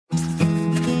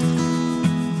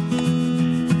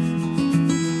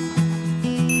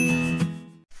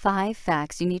5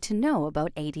 facts you need to know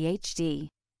about ADHD.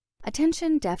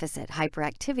 Attention Deficit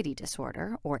Hyperactivity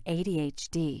Disorder, or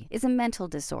ADHD, is a mental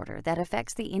disorder that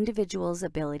affects the individual's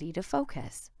ability to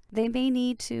focus. They may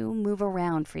need to move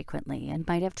around frequently and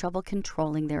might have trouble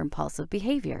controlling their impulsive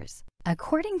behaviors.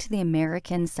 According to the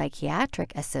American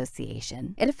Psychiatric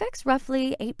Association, it affects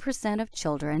roughly 8% of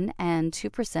children and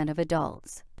 2% of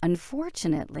adults.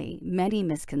 Unfortunately, many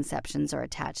misconceptions are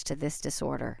attached to this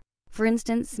disorder. For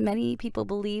instance, many people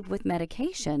believe with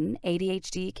medication,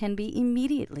 ADHD can be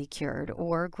immediately cured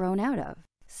or grown out of.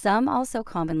 Some also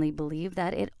commonly believe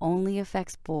that it only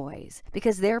affects boys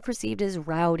because they're perceived as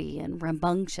rowdy and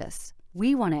rambunctious.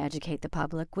 We want to educate the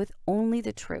public with only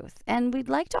the truth, and we'd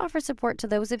like to offer support to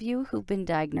those of you who've been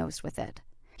diagnosed with it.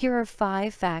 Here are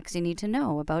 5 facts you need to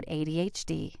know about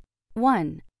ADHD.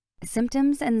 1.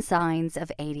 Symptoms and signs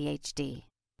of ADHD.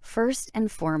 First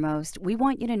and foremost, we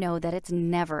want you to know that it's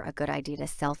never a good idea to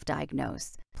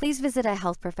self-diagnose. Please visit a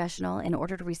health professional in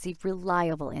order to receive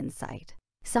reliable insight.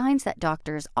 Signs that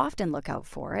doctors often look out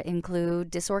for include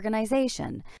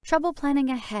disorganization, trouble planning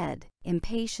ahead,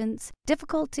 impatience,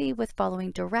 difficulty with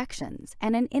following directions,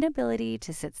 and an inability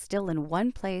to sit still in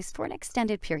one place for an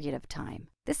extended period of time.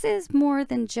 This is more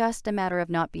than just a matter of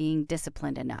not being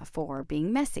disciplined enough or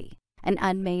being messy. An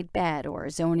unmade bed or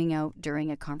zoning out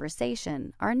during a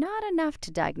conversation are not enough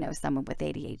to diagnose someone with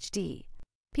ADHD.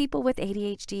 People with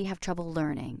ADHD have trouble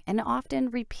learning and often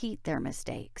repeat their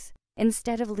mistakes.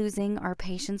 Instead of losing our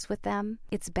patience with them,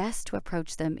 it's best to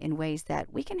approach them in ways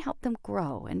that we can help them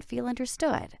grow and feel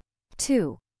understood.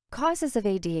 2. Causes of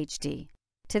ADHD.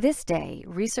 To this day,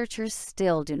 researchers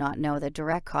still do not know the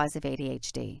direct cause of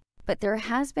ADHD, but there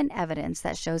has been evidence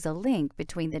that shows a link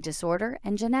between the disorder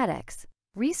and genetics.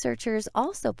 Researchers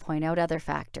also point out other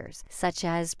factors, such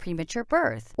as premature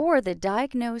birth or the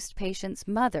diagnosed patient's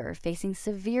mother facing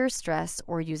severe stress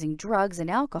or using drugs and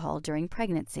alcohol during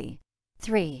pregnancy.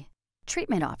 3.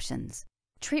 Treatment options.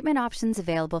 Treatment options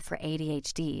available for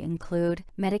ADHD include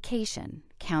medication,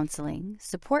 counseling,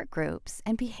 support groups,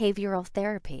 and behavioral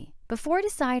therapy. Before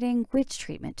deciding which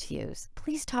treatment to use,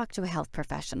 please talk to a health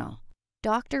professional.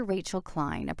 Dr. Rachel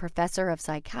Klein, a professor of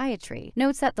psychiatry,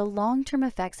 notes that the long-term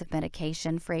effects of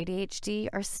medication for ADHD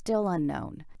are still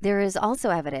unknown. There is also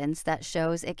evidence that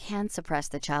shows it can suppress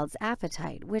the child's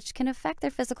appetite, which can affect their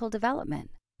physical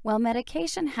development. While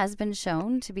medication has been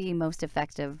shown to be most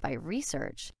effective by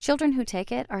research, children who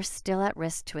take it are still at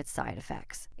risk to its side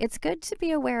effects. It's good to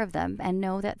be aware of them and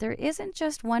know that there isn't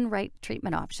just one right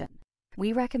treatment option.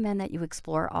 We recommend that you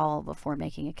explore all before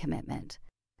making a commitment.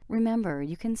 Remember,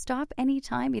 you can stop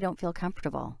anytime you don't feel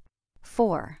comfortable.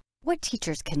 4. What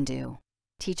teachers can do.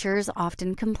 Teachers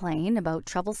often complain about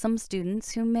troublesome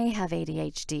students who may have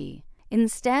ADHD.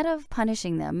 Instead of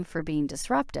punishing them for being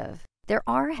disruptive, there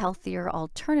are healthier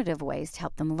alternative ways to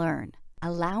help them learn.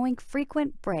 Allowing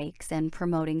frequent breaks and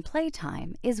promoting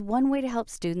playtime is one way to help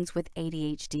students with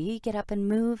ADHD get up and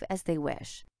move as they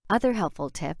wish. Other helpful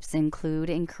tips include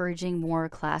encouraging more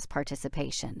class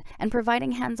participation and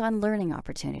providing hands-on learning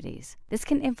opportunities. This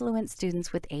can influence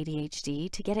students with ADHD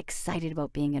to get excited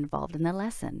about being involved in the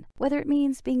lesson, whether it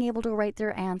means being able to write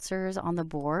their answers on the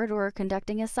board or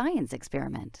conducting a science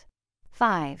experiment.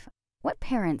 5. What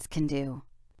parents can do.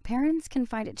 Parents can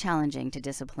find it challenging to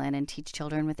discipline and teach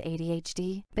children with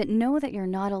ADHD, but know that you're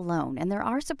not alone and there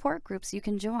are support groups you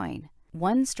can join.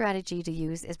 One strategy to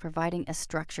use is providing a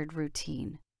structured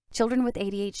routine. Children with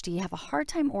ADHD have a hard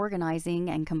time organizing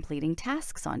and completing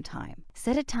tasks on time.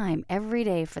 Set a time every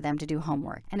day for them to do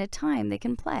homework and a time they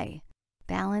can play.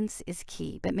 Balance is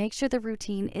key, but make sure the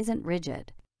routine isn't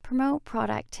rigid. Promote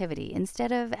productivity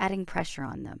instead of adding pressure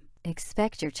on them.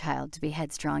 Expect your child to be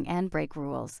headstrong and break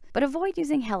rules, but avoid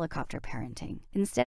using helicopter parenting. Instead,